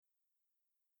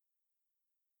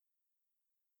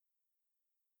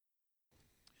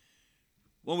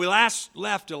When we last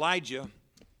left Elijah,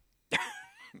 that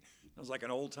was like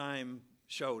an old-time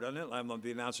show, doesn't it? I'm going to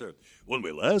be the announcer. When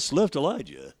we last left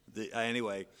Elijah.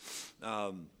 Anyway,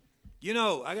 I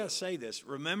got to say this.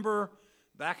 Remember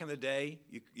back in the day,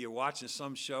 you're watching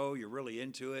some show, you're really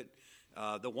into it.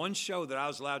 The one show that I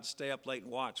was allowed to stay up late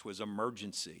and watch was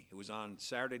Emergency. It was on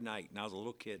Saturday night, and I was a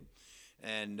little kid.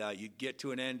 And you'd get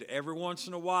to an end. Every once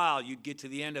in a while, you'd get to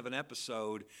the end of an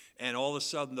episode, and all of a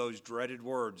sudden, those dreaded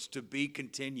words, "to be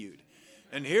continued."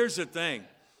 And here's the thing.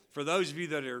 For those of you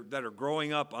that are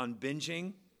growing up on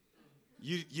binging,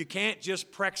 you can't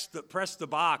just press the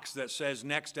box that says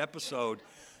next episode.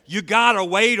 You got to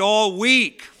wait all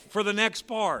week for the next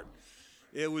part.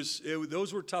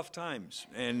 Those were tough times.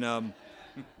 And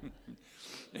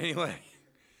anyway,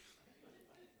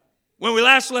 when we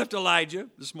last left Elijah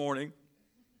this morning,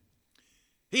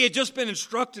 he had just been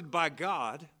instructed by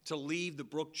God to leave the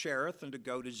brook Cherith and to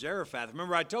go to Zarephath.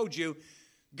 Remember, I told you,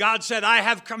 God said, "I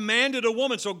have commanded a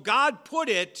woman." So God put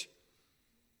it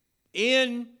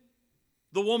in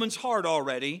the woman's heart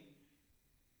already.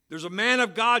 There's a man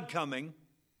of God coming,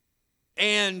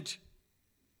 and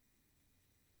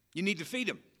you need to feed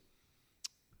him.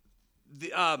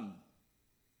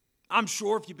 I'm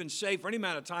sure if you've been saved for any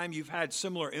amount of time, you've had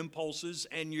similar impulses,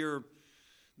 and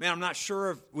I'm not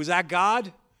sure was that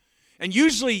God? And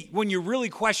usually when you really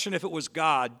question if it was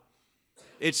God,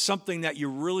 it's something that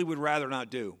you really would rather not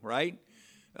do, right?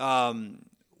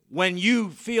 When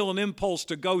you feel an impulse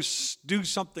to go do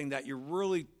something that you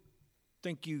really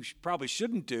think you probably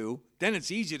shouldn't do, then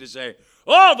it's easy to say,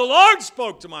 "Oh, the Lord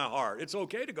spoke to my heart." It's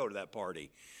okay to go to that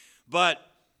party. But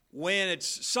when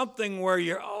it's something where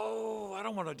I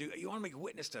don't want to do, you want to make a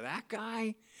witness to that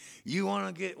guy? You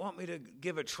want me to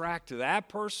give a tract to that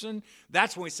person?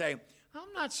 That's when we say,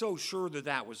 "I'm not so sure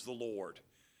that was the Lord."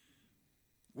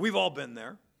 We've all been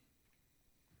there.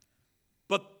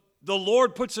 But the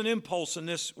Lord puts an impulse in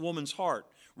this woman's heart.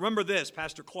 Remember this,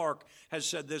 Pastor Clark has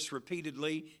said this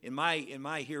repeatedly in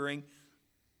my hearing.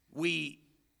 We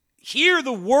hear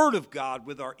the word of God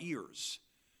with our ears,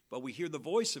 but we hear the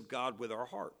voice of God with our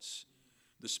hearts.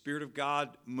 The Spirit of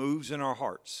God moves in our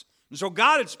hearts. And so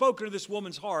God had spoken to this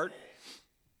woman's heart,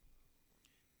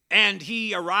 and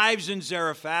he arrives in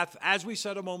Zarephath, as we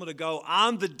said a moment ago,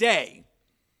 on the day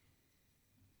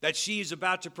that she is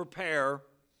about to prepare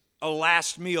a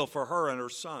last meal for her and her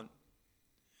son.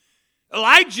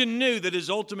 Elijah knew that his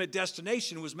ultimate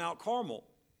destination was Mount Carmel.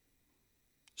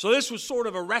 So this was sort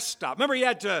of a rest stop. Remember, he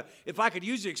had to, if I could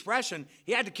use the expression,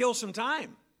 he had to kill some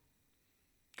time.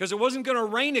 Because it wasn't going to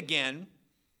rain again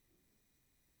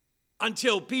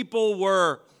until people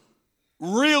were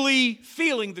really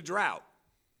feeling the drought.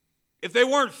 If they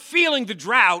weren't feeling the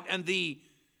drought and the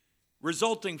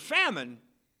resulting famine,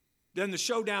 then the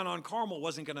showdown on Carmel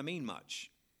wasn't going to mean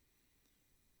much.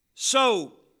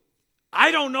 So,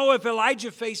 I don't know if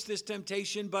Elijah faced this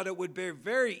temptation, but it would be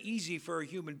very easy for a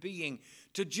human being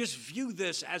to just view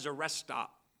this as a rest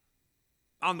stop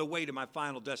on the way to my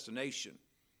final destination.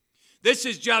 This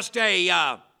is just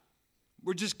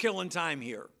we're just killing time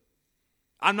here.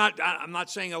 I'm not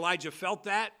saying Elijah felt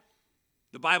that.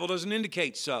 The Bible doesn't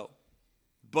indicate so.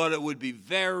 But it would be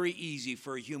very easy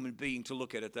for a human being to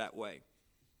look at it that way.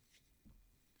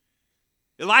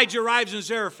 Elijah arrives in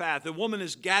Zarephath. The woman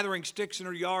is gathering sticks in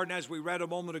her yard, and as we read a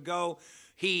moment ago,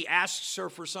 he asks her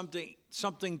for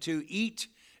something to eat,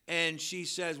 and she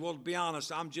says, "Well, to be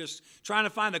honest, I'm just trying to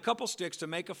find a couple sticks to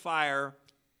make a fire,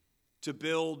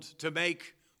 to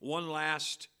make one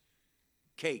last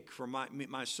cake for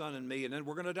my son and me, and then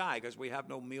we're going to die because we have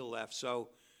no meal left." So,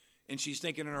 and she's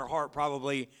thinking in her heart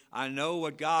probably, "I know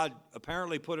what God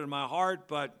apparently put in my heart,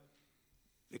 but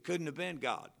it couldn't have been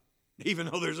God. Even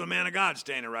though there's a man of God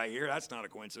standing right here, that's not a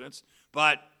coincidence.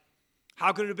 But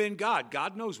how could it have been God?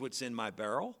 God knows what's in my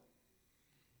barrel."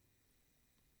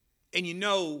 And you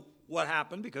know what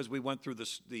happened because we went through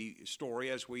the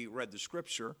story as we read the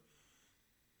scripture.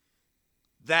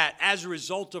 That as a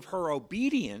result of her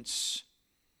obedience,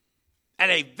 at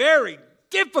a very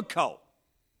difficult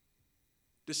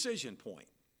decision point,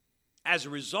 as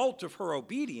a result of her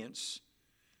obedience,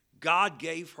 God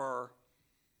gave her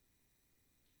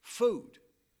food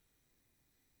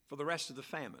for the rest of the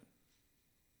famine.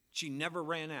 She never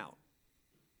ran out.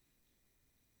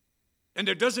 And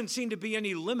there doesn't seem to be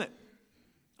any limit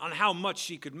on how much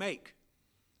she could make.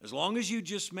 As long as you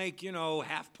just make,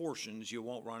 half portions, you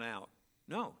won't run out.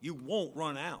 No, you won't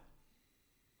run out.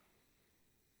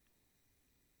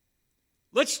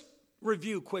 Let's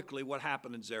review quickly what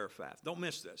happened in Zarephath. Don't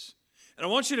miss this. And I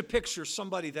want you to picture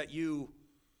somebody that you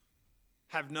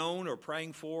have known or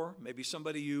praying for, maybe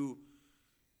somebody you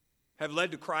have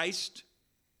led to Christ,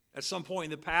 at some point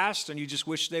in the past and you just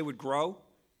wish they would grow?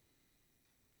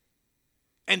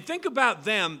 And think about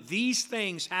them, these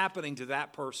things happening to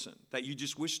that person that you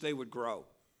just wish they would grow.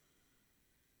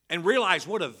 And realize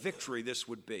what a victory this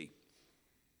would be.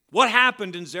 What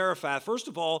happened in Zarephath? First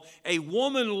of all, a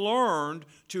woman learned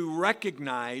to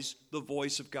recognize the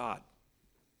voice of God.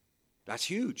 That's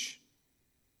huge.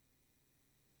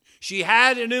 She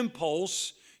had an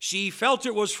impulse. She felt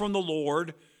it was from the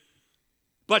Lord,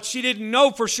 but she didn't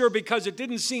know for sure because it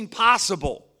didn't seem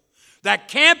possible. That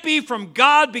can't be from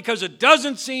God because it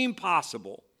doesn't seem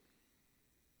possible.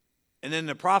 And then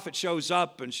the prophet shows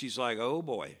up and she's like, oh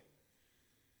boy,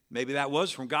 maybe that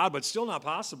was from God, but still not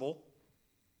possible.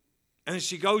 And then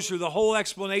she goes through the whole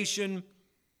explanation.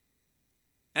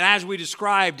 And as we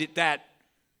described it, that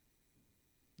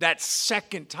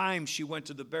second time she went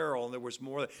to the barrel and there was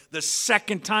more. The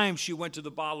second time she went to the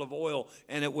bottle of oil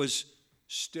and it was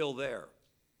still there.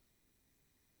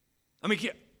 I mean,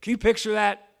 can you picture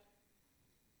that?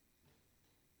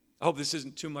 I hope this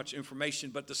isn't too much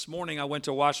information, but this morning I went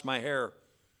to wash my hair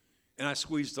and I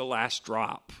squeezed the last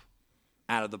drop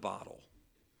out of the bottle.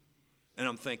 And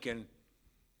I'm thinking,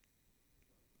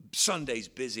 Sunday's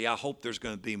busy. I hope there's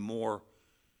going to be more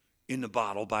in the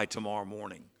bottle by tomorrow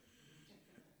morning.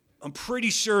 I'm pretty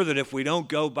sure that if we don't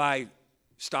go by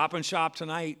Stop and Shop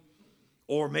tonight,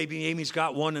 or maybe Amy's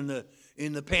got one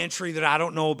in the pantry that I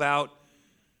don't know about,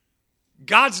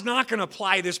 God's not going to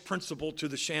apply this principle to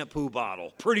the shampoo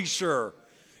bottle. Pretty sure.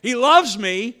 He loves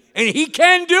me, and He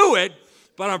can do it,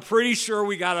 but I'm pretty sure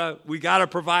we gotta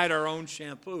provide our own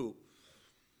shampoo.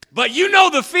 But you know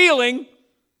the feeling.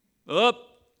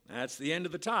 That's the end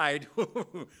of the tide.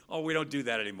 Oh, we don't do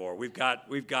that anymore. We've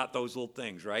got those little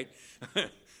things, right?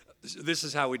 This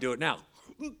is how we do it now.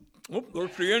 Oh,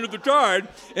 that's the end of the tide.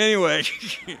 Anyway,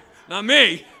 not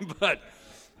me, but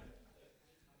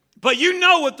you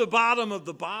know what the bottom of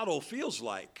the bottle feels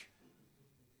like.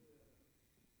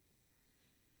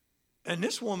 And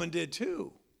this woman did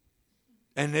too.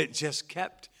 And it just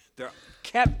kept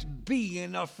being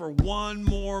enough for one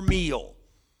more meal.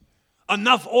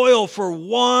 Enough oil for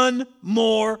one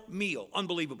more meal.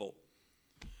 Unbelievable.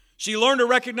 She learned to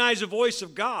recognize the voice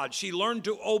of God. She learned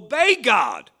to obey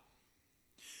God.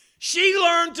 She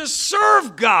learned to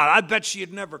serve God. I bet she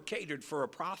had never catered for a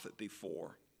prophet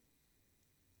before.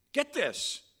 Get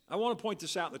this. I want to point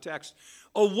this out in the text.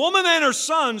 A woman and her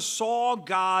son saw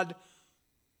God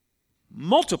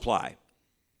multiply.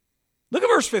 Look at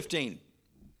verse 15.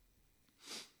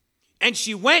 And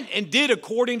she went and did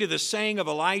according to the saying of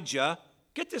Elijah.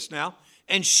 Get this now.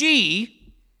 And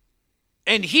she,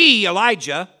 and he,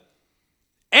 Elijah,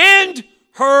 and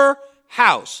her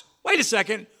house. Wait a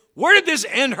second. Where did this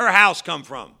 "and her house" come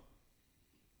from?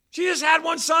 She just had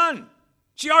one son.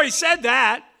 She already said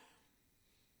that.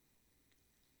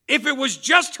 If it was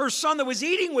just her son that was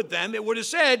eating with them, it would have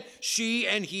said she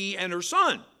and he and her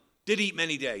son did eat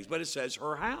many days. But it says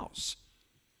her house.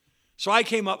 So I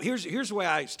came up, here's the way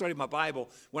I study my Bible.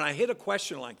 When I hit a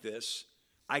question like this,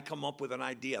 I come up with an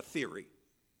idea, a theory.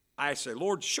 I say,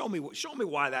 Lord, show me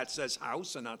why that says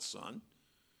house and not son.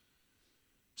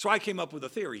 So I came up with a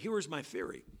theory. Here is my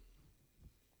theory.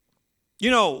 You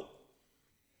know,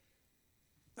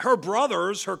 her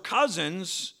brothers, her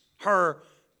cousins, her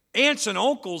aunts and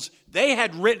uncles, they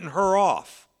had written her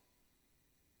off.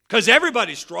 Because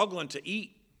everybody's struggling to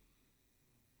eat.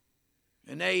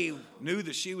 And they knew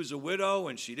that she was a widow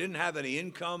and she didn't have any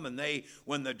income. And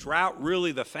when the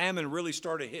the famine really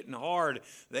started hitting hard,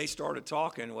 they started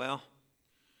talking, well,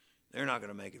 they're not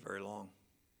going to make it very long.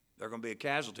 They're going to be a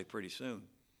casualty pretty soon.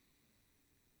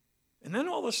 And then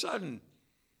all of a sudden,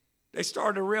 they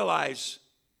started to realize,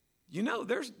 you know,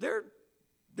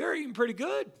 they're eating pretty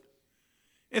good.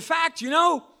 In fact, you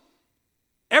know,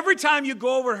 every time you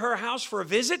go over to her house for a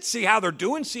visit, see how they're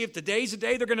doing, see if today's the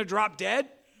day they're going to drop dead,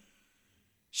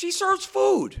 she serves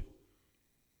food.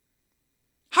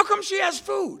 How come she has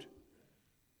food?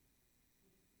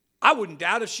 I wouldn't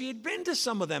doubt if she had been to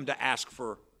some of them to ask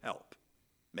for help.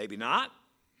 Maybe not.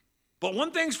 But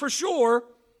one thing's for sure,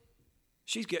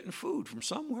 she's getting food from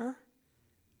somewhere.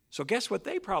 So guess what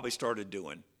they probably started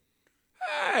doing?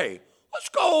 Hey, let's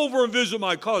go over and visit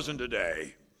my cousin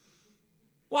today.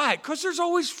 Why? Because there's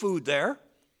always food there.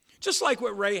 Just like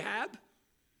with Rahab.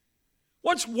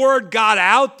 Once word got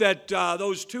out that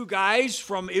those two guys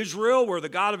from Israel were the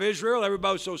God of Israel,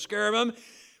 everybody was so scared of them,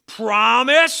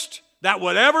 promised that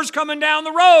whatever's coming down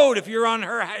the road, if you're in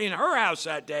her house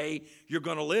that day, you're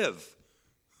going to live.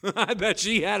 I bet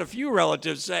she had a few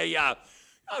relatives say,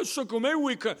 so maybe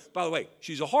we could. By the way,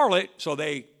 she's a harlot, so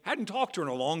they hadn't talked to her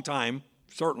in a long time,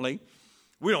 certainly.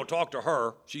 We don't talk to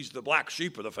her. She's the black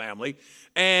sheep of the family.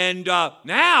 And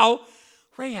now,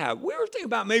 Rahab, we were thinking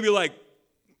about maybe like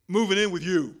moving in with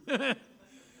you.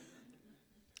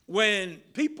 When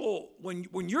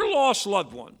your lost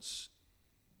loved ones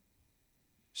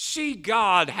see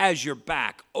God has your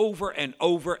back over and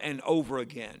over and over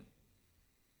again,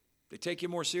 they take you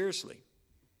more seriously.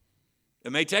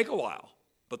 It may take a while,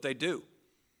 but they do.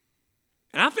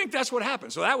 And I think that's what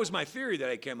happened. So that was my theory that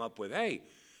I came up with. Hey,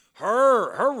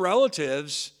 her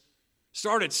relatives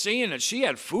started seeing that she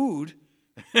had food,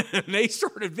 and they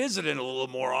started visiting a little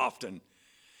more often.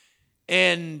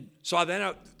 And so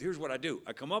here's what I do.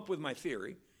 I come up with my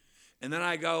theory, and then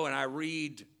I go and I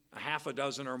read a half a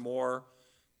dozen or more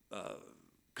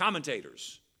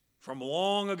commentators from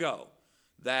long ago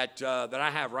that I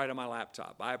have right on my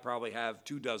laptop. I probably have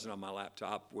 24 on my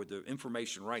laptop with the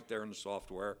information right there in the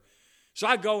software. So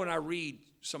I go and I read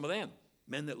some of them,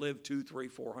 men that lived 200,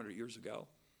 300, 400 years ago.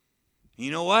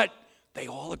 You know what? They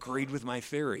all agreed with my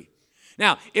theory.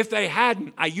 Now, if they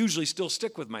hadn't, I usually still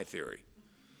stick with my theory.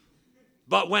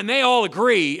 But when they all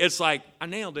agree, it's like, I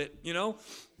nailed it, you know?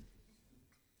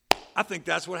 I think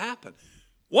that's what happened.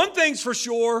 One thing's for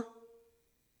sure,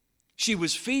 she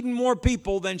was feeding more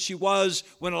people than she was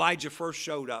when Elijah first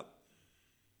showed up.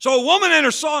 So a woman and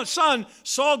her son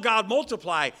saw God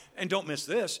multiply. And don't miss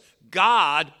this,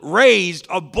 God raised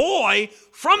a boy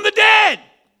from the dead.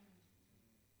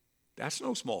 That's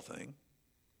no small thing.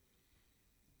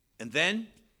 And then,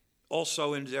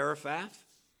 also in Zarephath,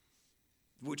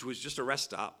 which was just a rest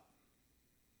stop,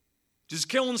 just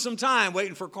killing some time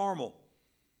waiting for Carmel,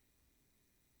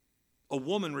 a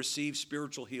woman received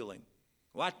spiritual healing.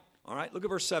 What? All right, look at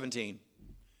verse 17.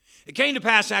 It came to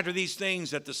pass after these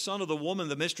things that the son of the woman,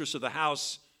 the mistress of the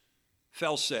house,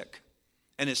 fell sick.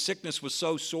 And his sickness was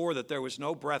so sore that there was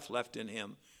no breath left in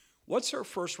him. What's her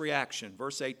first reaction?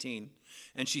 Verse 18.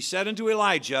 And she said unto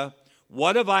Elijah,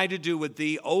 what have I to do with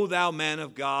thee, O thou man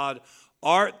of God?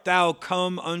 Art thou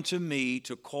come unto me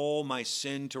to call my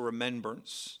sin to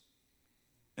remembrance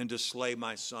and to slay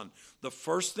my son? The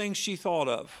first thing she thought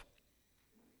of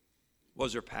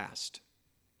was her past.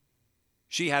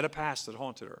 She had a past that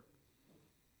haunted her.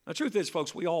 The truth is,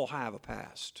 folks, we all have a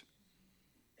past.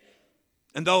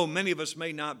 And though many of us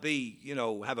may not be,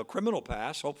 have a criminal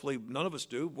past, hopefully none of us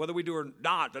do. Whether we do or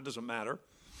not, that doesn't matter.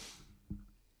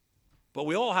 But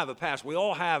we all have a past. We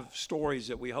all have stories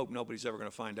that we hope nobody's ever going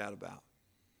to find out about.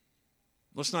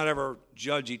 Let's not ever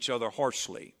judge each other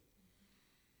harshly.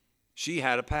 She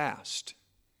had a past.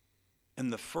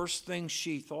 And the first thing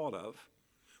she thought of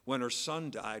when her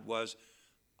son died was,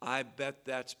 I bet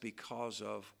that's because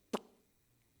of,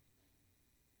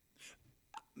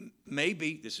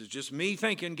 maybe, this is just me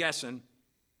thinking, guessing,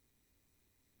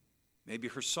 maybe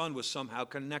her son was somehow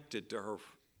connected to her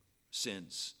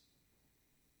sins.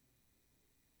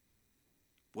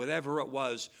 Whatever it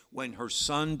was, when her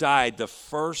son died, the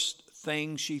first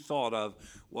thing she thought of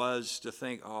was to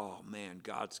think, oh man,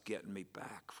 God's getting me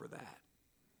back for that.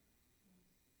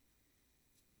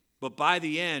 But by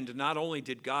the end, not only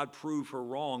did God prove her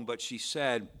wrong, but she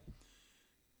said,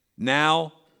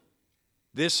 now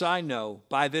this I know,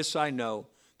 by this I know,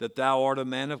 that thou art a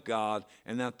man of God,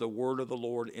 and that the word of the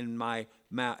Lord in thy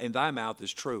mouth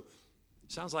is true.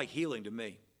 Sounds like healing to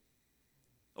me.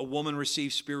 A woman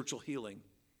received spiritual healing.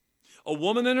 A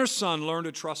woman and her son learned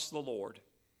to trust the Lord.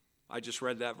 I just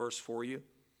read that verse for you.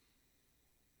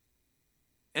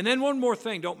 And then one more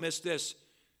thing, don't miss this.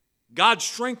 God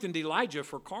strengthened Elijah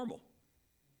for Carmel.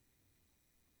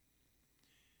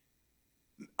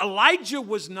 Elijah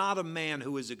was not a man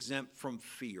who was exempt from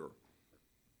fear.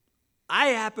 I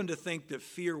happen to think that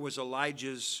fear was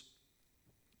Elijah's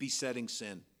besetting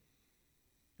sin.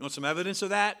 You want some evidence of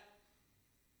that?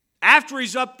 After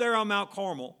he's up there on Mount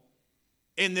Carmel,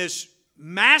 in this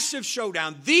massive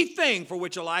showdown, the thing for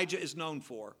which Elijah is known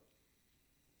for,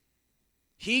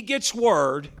 he gets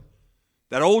word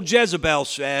that old Jezebel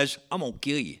says, I'm going to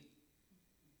kill you.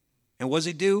 And what does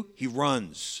he do? He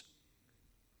runs.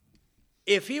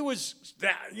 If he was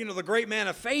the great man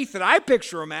of faith that I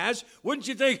picture him as, wouldn't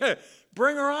you think, hey,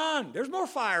 bring her on. There's more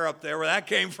fire up there where that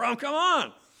came from. Come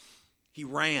on. He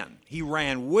ran. He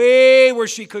ran way where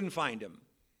she couldn't find him.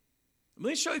 Let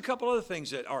me show you a couple other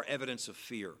things that are evidence of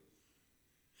fear.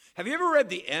 Have you ever read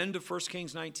the end of 1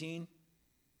 Kings 19?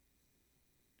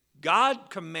 God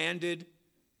commanded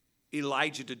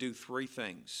Elijah to do three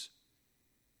things.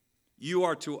 You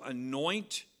are to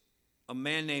anoint a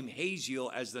man named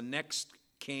Hazael as the next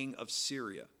king of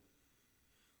Syria.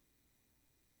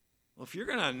 Well, if you're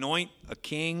going to anoint a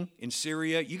king in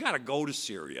Syria, you got to go to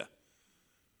Syria.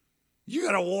 You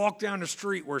got to walk down the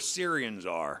street where Syrians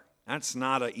are. That's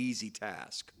not an easy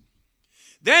task.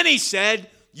 Then he said,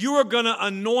 you are going to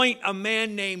anoint a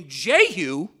man named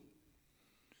Jehu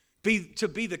to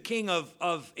be the king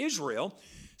of Israel.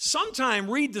 Sometime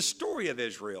read the story of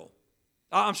Israel.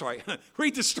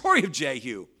 Read the story of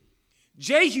Jehu.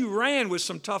 Jehu ran with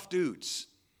some tough dudes.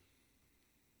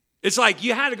 It's like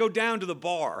you had to go down to the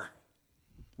bar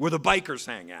where the bikers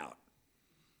hang out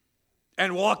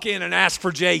and walk in and ask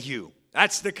for Jehu.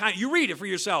 That's the kind, you read it for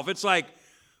yourself. It's like,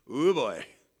 oh boy.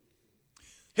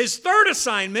 His third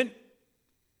assignment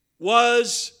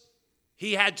was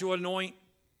he had to anoint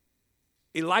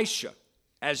Elisha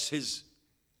as his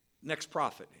next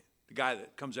prophet, the guy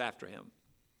that comes after him.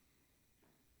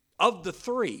 Of the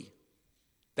three,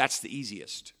 that's the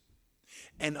easiest.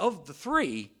 And of the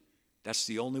three, that's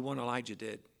the only one Elijah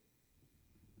did.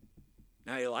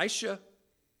 Now Elisha,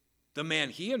 the man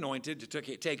he anointed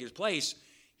to take his place,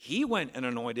 he went and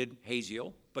anointed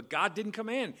Hazael, but God didn't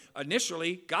command.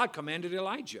 Initially, God commanded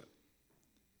Elijah.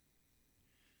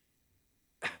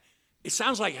 It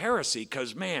sounds like heresy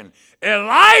because, man,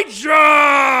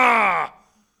 Elijah!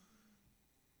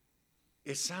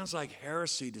 It sounds like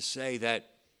heresy to say that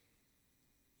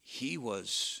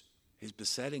his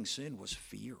besetting sin was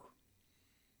fear.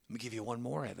 Let me give you one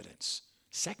more evidence.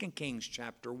 2 Kings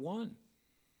chapter 1.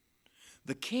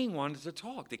 The king wanted to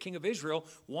talk. The king of Israel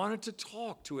wanted to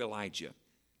talk to Elijah.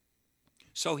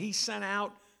 So he sent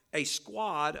out a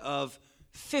squad of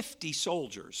 50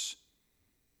 soldiers.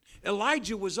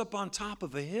 Elijah was up on top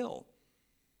of a hill.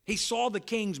 He saw the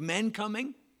king's men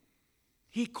coming.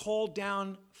 He called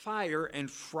down fire and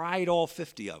fried all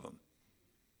 50 of them.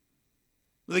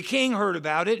 The king heard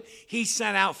about it. He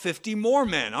sent out 50 more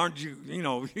men. Aren't you,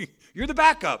 you're the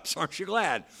backups. Aren't you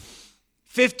glad?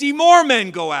 50 more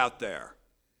men go out there.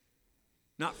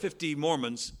 Not 50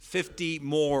 Mormons, 50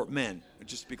 more men.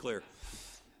 Just to be clear.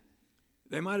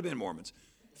 They might have been Mormons.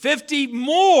 50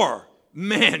 more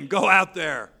men go out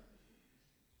there.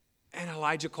 And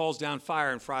Elijah calls down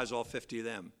fire and fries all 50 of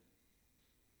them.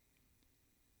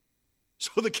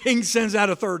 So the king sends out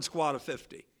a third squad of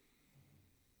 50.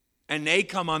 And they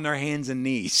come on their hands and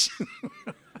knees.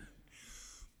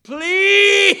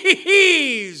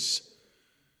 Please.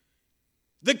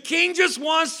 The king just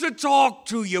wants to talk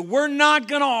to you. We're not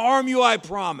going to harm you, I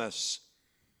promise.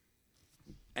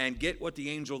 And get what the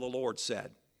angel of the Lord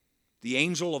said. The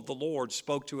angel of the Lord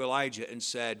spoke to Elijah and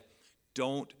said,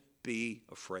 don't be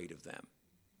afraid of them.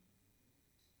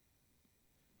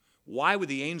 Why would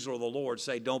the angel of the Lord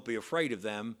say, don't be afraid of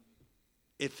them,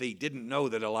 if he didn't know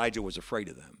that Elijah was afraid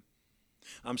of them?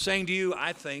 I'm saying to you,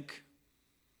 I think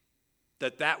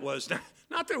that was,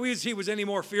 not that he was any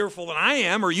more fearful than I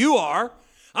am or you are.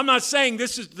 I'm not saying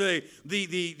this is the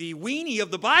weenie of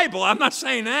the Bible. I'm not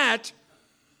saying that.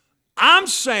 I'm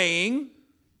saying,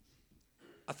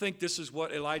 I think this is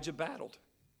what Elijah battled.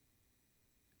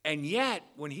 And yet,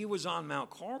 when he was on Mount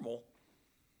Carmel,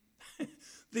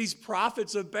 these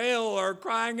prophets of Baal are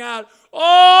crying out,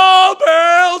 oh,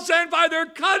 Baal, send fire. They're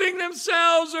cutting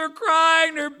themselves, they're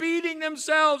crying, they're beating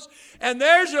themselves. And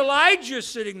there's Elijah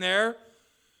sitting there.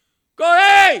 Go,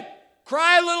 hey,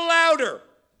 cry a little louder.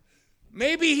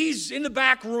 Maybe he's in the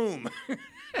back room.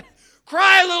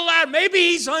 Cry a little louder. Maybe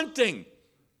he's hunting.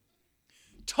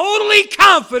 Totally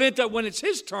confident that when it's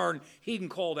his turn, he can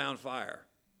call down fire.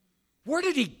 Where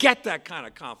did he get that kind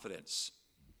of confidence?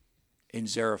 In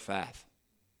Zarephath.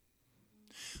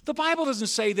 The Bible doesn't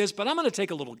say this, but I'm going to take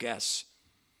a little guess.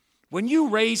 When you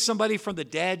raise somebody from the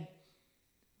dead,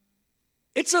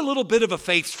 it's a little bit of a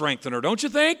faith strengthener, don't you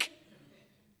think?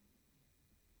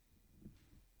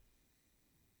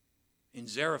 In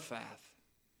Zarephath,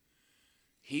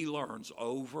 he learns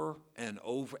over and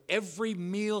over. Every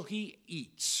meal he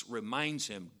eats reminds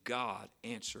him, God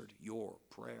answered your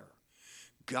prayer.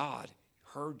 God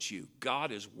heard you.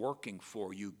 God is working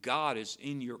for you. God is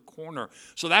in your corner.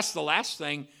 So that's the last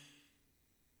thing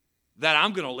that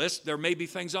I'm going to list. There may be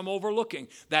things I'm overlooking.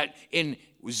 That in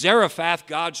Zarephath,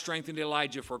 God strengthened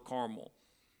Elijah for Carmel.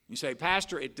 You say,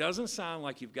 Pastor, it doesn't sound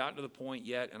like you've gotten to the point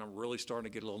yet, and I'm really starting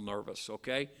to get a little nervous,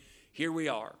 okay? Here we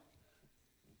are.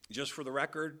 Just for the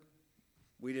record,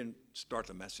 we didn't start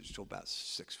the message till about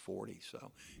 6:40.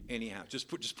 So anyhow, just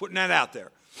putting that out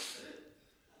there.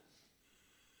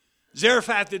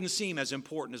 Zarephath didn't seem as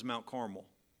important as Mount Carmel.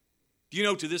 Do you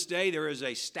know to this day there is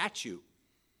a statue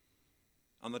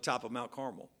on the top of Mount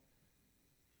Carmel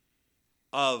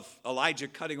of Elijah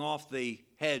cutting off the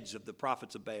heads of the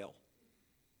prophets of Baal?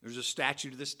 There's a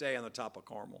statue to this day on the top of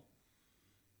Carmel.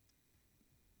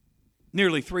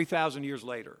 Nearly 3,000 years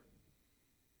later.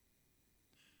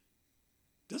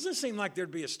 Doesn't it seem like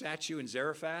there'd be a statue in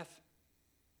Zarephath?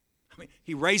 I mean,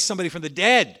 he raised somebody from the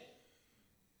dead.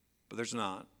 but there's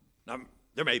not.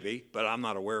 There may be, but I'm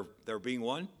not aware of there being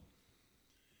one.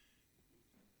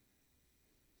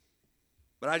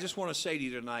 But I just want to say to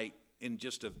you tonight, in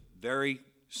just a very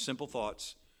simple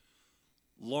thoughts,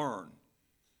 learn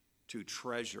to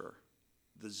treasure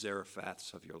the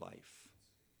Zarephats of your life.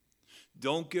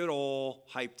 Don't get all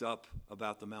hyped up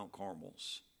about the Mount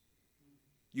Carmels.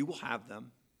 You will have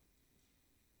them.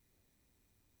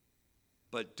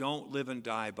 But don't live and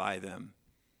die by them.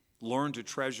 Learn to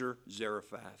treasure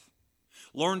Zarephath.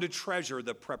 Learn to treasure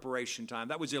the preparation time.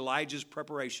 That was Elijah's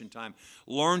preparation time.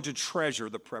 Learn to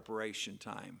treasure the preparation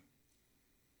time.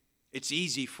 It's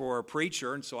easy for a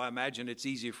preacher, and so I imagine it's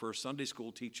easy for a Sunday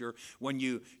school teacher when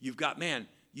you've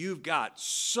got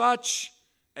such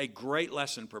a great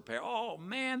lesson prepared. Oh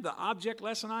man, the object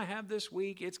lesson I have this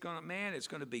week, it's gonna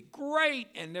be great,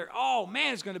 and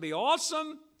it's gonna be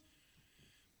awesome.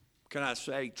 Can I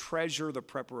say, treasure the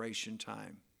preparation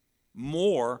time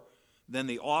more than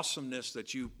the awesomeness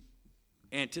that you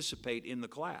anticipate in the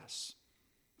class.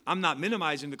 I'm not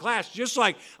minimizing the class, just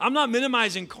like I'm not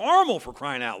minimizing Carmel, for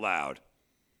crying out loud.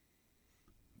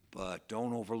 But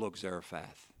don't overlook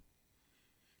Zarephath.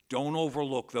 Don't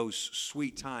overlook those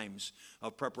sweet times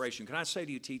of preparation. Can I say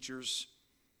to you, teachers,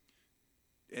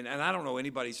 and I don't know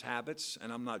anybody's habits,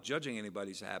 and I'm not judging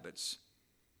anybody's habits,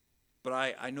 but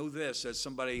I know this as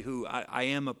somebody who, I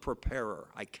am a preparer.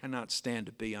 I cannot stand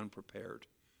to be unprepared.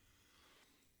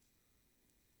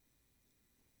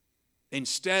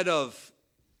 Instead of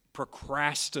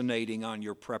procrastinating on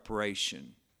your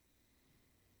preparation,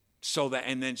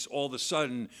 and then all of a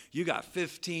sudden you got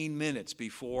 15 minutes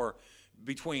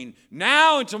between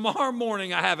now and tomorrow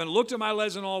morning, I haven't looked at my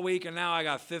lesson all week, and now I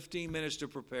got 15 minutes to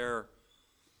prepare,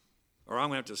 or I'm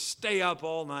going to have to stay up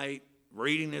all night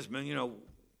reading this,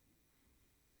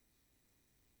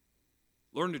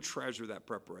 Learn to treasure that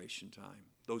preparation time,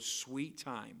 those sweet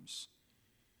times.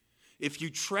 If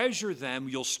you treasure them,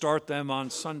 you'll start them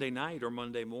on Sunday night or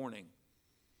Monday morning.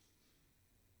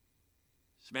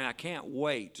 So, man, I can't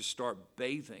wait to start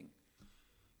bathing.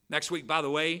 Next week, by the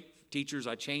way, teachers,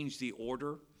 I changed the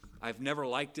order. I've never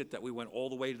liked it that we went all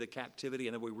the way to the captivity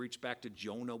and then we reached back to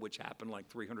Jonah, which happened like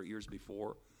 300 years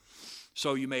before.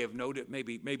 So you may have noted,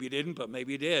 maybe you didn't, but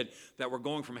maybe you did, that we're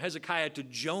going from Hezekiah to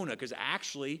Jonah, because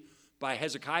actually, by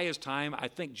Hezekiah's time, I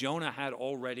think Jonah had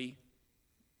already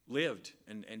lived,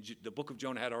 and the book of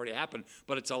Jonah had already happened,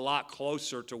 but it's a lot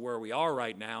closer to where we are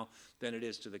right now than it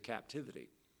is to the captivity.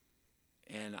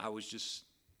 And I was just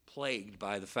plagued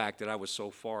by the fact that I was so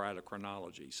far out of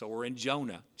chronology. So we're in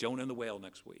Jonah and the whale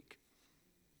next week.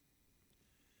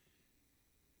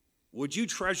 Would you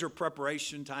treasure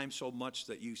preparation time so much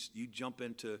that you jump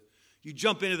into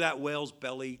that whale's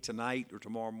belly tonight or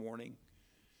tomorrow morning?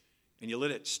 And you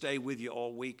let it stay with you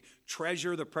all week.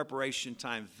 Treasure the preparation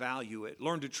time. Value it.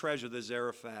 Learn to treasure the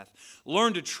Zarephath.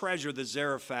 Learn to treasure the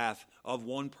Zarephath of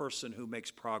one person who makes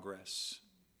progress.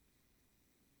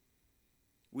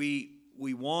 We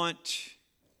want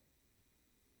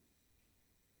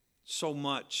so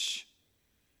much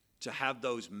to have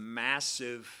those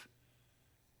massive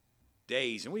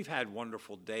days. And we've had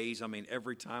wonderful days. I mean,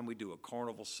 every time we do a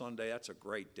Carnival Sunday, that's a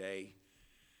great day.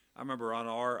 I remember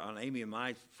on Amy and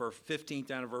my 15th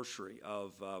anniversary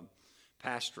of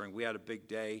pastoring, we had a big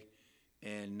day,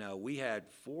 and we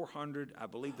had 400, I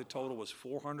believe the total was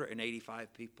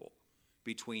 485 people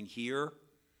between here,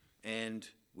 and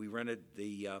we rented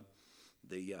the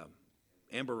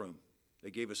Amber Room.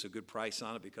 They gave us a good price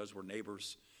on it because we're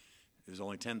neighbors. It was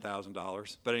only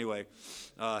 $10,000, but anyway,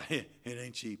 it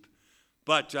ain't cheap.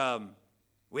 But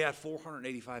we had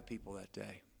 485 people that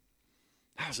day.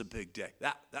 That was a big day.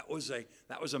 That was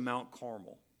a Mount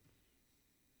Carmel.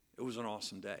 It was an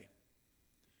awesome day.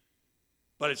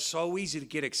 But it's so easy to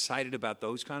get excited about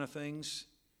those kind of things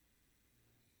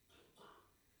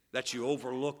that you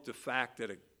overlook the fact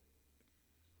that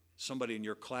somebody in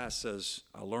your class says,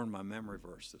 I learned my memory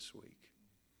verse this week.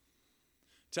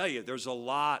 Tell you, there's a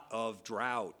lot of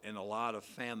drought and a lot of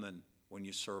famine when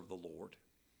you serve the Lord.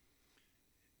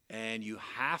 And you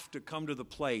have to come to the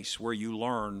place where you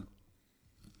learn,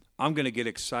 I'm going to get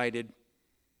excited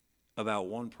about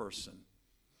one person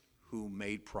who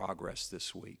made progress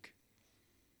this week.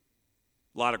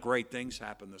 A lot of great things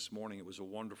happened this morning. It was a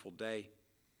wonderful day.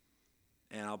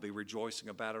 And I'll be rejoicing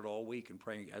about it all week and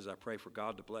praying as I pray for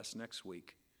God to bless next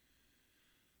week.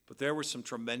 But there were some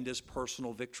tremendous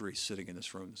personal victories sitting in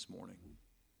this room this morning.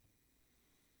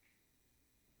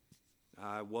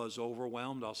 I was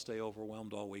overwhelmed. I'll stay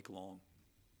overwhelmed all week long.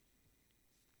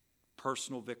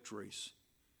 Personal victories,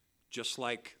 just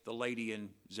like the lady in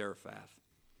Zarephath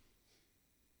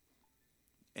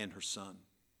and her son.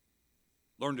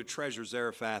 Learn to treasure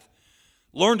Zarephath.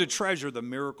 Learn to treasure the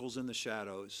miracles in the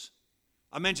shadows.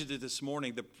 I mentioned it this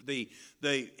morning,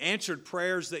 the answered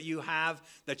prayers that you have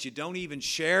that you don't even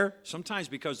share, sometimes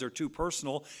because they're too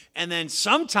personal, and then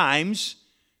sometimes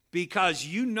because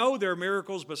you know they're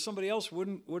miracles, but somebody else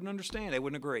wouldn't understand. They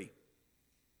wouldn't agree.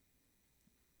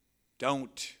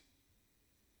 Don't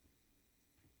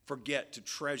forget to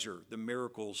treasure the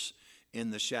miracles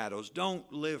in the shadows.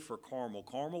 Don't live for Carmel.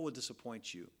 Carmel will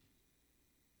disappoint you.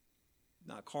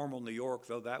 Not Carmel, New York,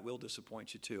 though that will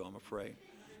disappoint you too, I'm afraid.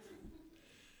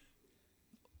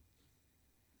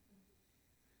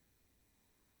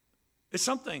 It's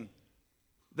something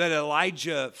that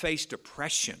Elijah faced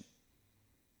depression.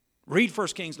 Read 1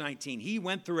 Kings 19. He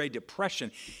went through a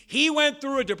depression. You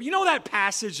know that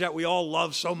passage that we all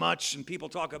love so much and people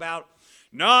talk about?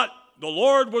 The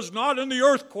Lord was not in the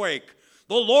earthquake.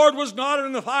 The Lord was not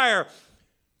in the fire.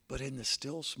 But in the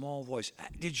still small voice.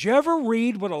 Did you ever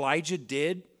read what Elijah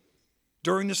did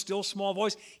during the still small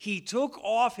voice? He took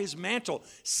off his mantle.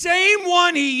 Same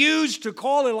one he used to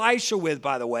call Elisha with,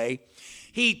 by the way.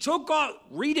 He took off,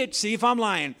 read it, see if I'm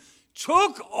lying,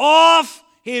 took off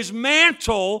his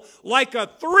mantle like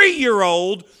a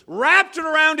 3-year-old, wrapped it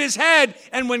around his head,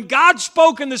 and when God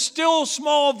spoke in the still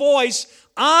small voice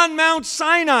on Mount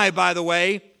Sinai, by the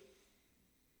way,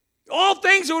 all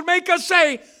things that would make us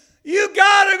say, you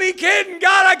gotta be kidding,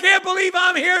 God, I can't believe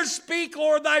I'm here. Speak,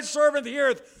 Lord, thy servant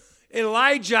heareth.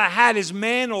 Elijah had his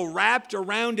mantle wrapped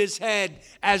around his head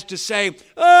as to say,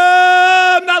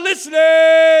 oh, I'm not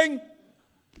listening.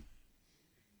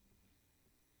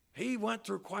 He went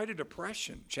through quite a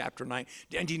depression, chapter 9.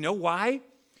 And do you know why?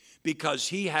 Because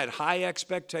he had high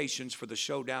expectations for the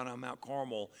showdown on Mount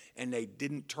Carmel, and they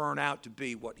didn't turn out to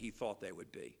be what he thought they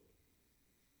would be.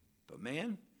 But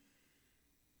man,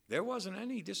 there wasn't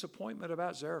any disappointment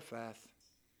about Zarephath.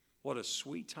 What a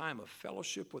sweet time of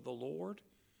fellowship with the Lord,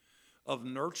 of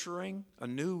nurturing a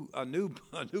new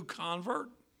convert,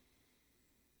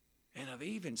 and of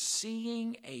even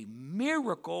seeing a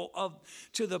miracle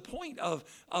to the point of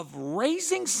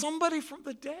raising somebody from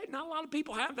the dead. Not a lot of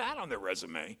people have that on their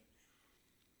resume.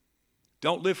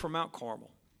 Don't live for Mount Carmel.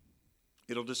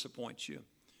 It'll disappoint you.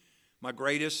 My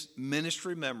greatest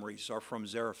ministry memories are from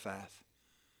Zarephath.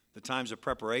 The times of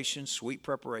preparation, sweet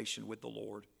preparation with the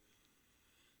Lord.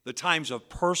 The times of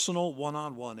personal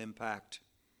one-on-one impact.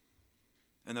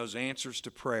 And those answers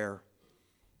to prayer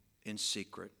in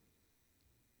secret.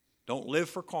 Don't live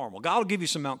for Carmel. God will give you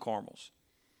some Mount Carmels,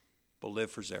 but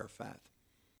live for Zarephath.